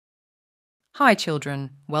Hi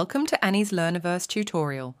children, welcome to Annie's Learniverse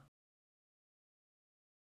tutorial.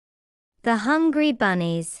 The Hungry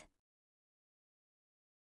Bunnies.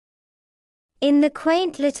 In the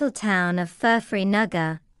quaint little town of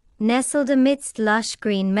Furfree, nestled amidst lush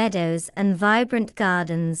green meadows and vibrant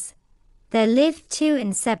gardens, there lived two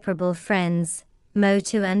inseparable friends,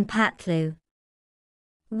 Motu and Patlu.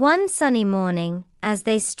 One sunny morning, as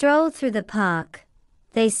they strolled through the park,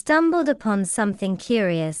 they stumbled upon something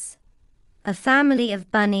curious. A family of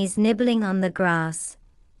bunnies nibbling on the grass,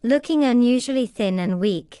 looking unusually thin and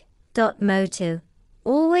weak. Motu,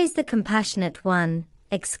 always the compassionate one,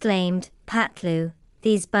 exclaimed, "Patlu,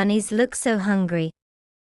 these bunnies look so hungry.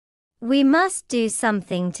 We must do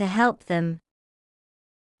something to help them."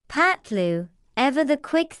 Patlu, ever the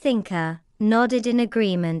quick thinker, nodded in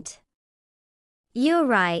agreement. "You're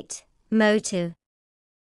right, Motu.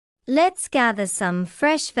 Let's gather some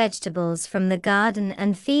fresh vegetables from the garden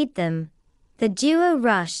and feed them." The duo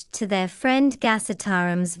rushed to their friend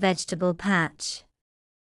Gasitaram's vegetable patch.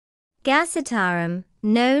 Gasitaram,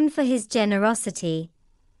 known for his generosity,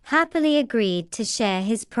 happily agreed to share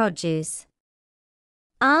his produce.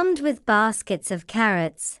 Armed with baskets of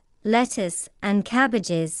carrots, lettuce, and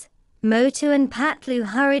cabbages, Motu and Patlu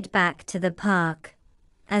hurried back to the park.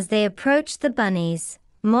 As they approached the bunnies,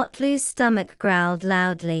 Motlu's stomach growled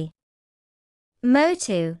loudly.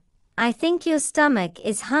 "Motu, I think your stomach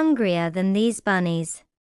is hungrier than these bunnies."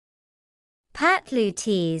 Patlu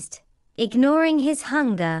teased. Ignoring his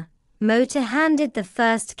hunger, Motu handed the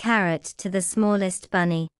first carrot to the smallest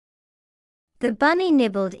bunny. The bunny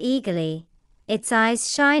nibbled eagerly, its eyes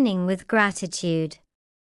shining with gratitude.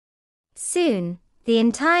 Soon, the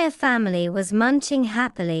entire family was munching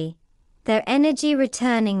happily, their energy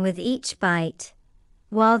returning with each bite.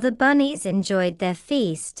 While the bunnies enjoyed their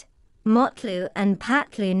feast, Motlu and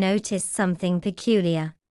Patlu noticed something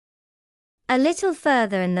peculiar. A little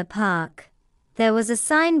further in the park, there was a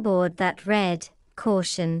signboard that read,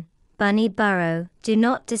 "Caution, Bunny Burrow, do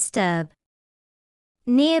not disturb."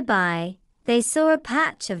 Nearby, they saw a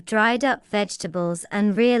patch of dried-up vegetables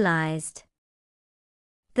and realized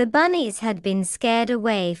the bunnies had been scared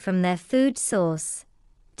away from their food source.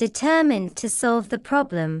 Determined to solve the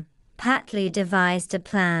problem, Patlu devised a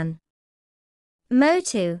plan.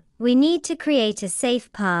 "Motu, we need to create a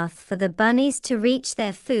safe path for the bunnies to reach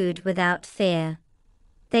their food without fear."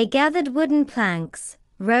 They gathered wooden planks,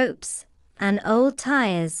 ropes, and old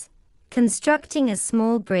tires, constructing a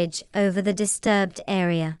small bridge over the disturbed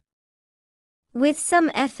area. With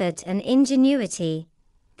some effort and ingenuity,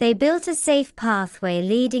 they built a safe pathway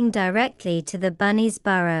leading directly to the bunnies'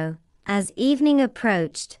 burrow. As evening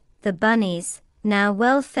approached, the bunnies, now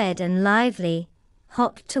well fed and lively,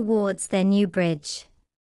 hopped towards their new bridge.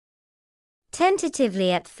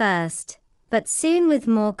 Tentatively at first, but soon with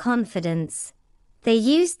more confidence, they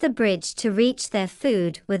used the bridge to reach their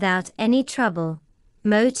food without any trouble.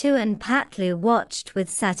 Motu and Patlu watched with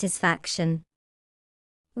satisfaction.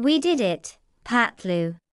 "We did it,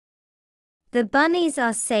 Patlu. The bunnies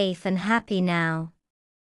are safe and happy now."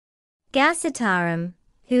 Gasitaram,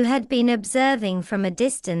 who had been observing from a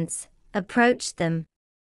distance, approached them.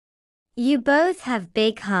 "You both have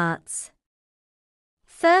big hearts.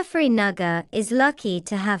 Furfree is lucky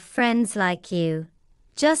to have friends like you."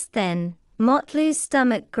 Just then, Motlu's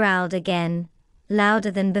stomach growled again,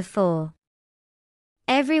 louder than before.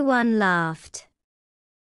 Everyone laughed.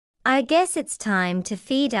 "I guess it's time to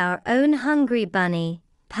feed our own hungry bunny,"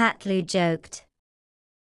 Patlu joked.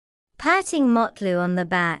 Patting Motlu on the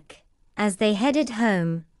back, as they headed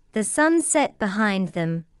home, the sun set behind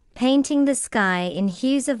them, painting the sky in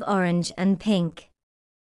hues of orange and pink.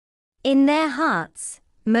 In their hearts,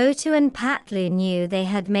 Motu and Patlu knew they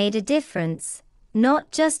had made a difference,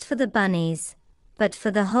 not just for the bunnies, but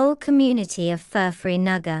for the whole community of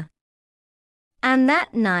Furfree. And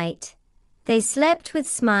that night, they slept with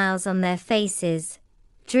smiles on their faces,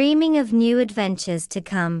 dreaming of new adventures to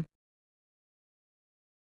come.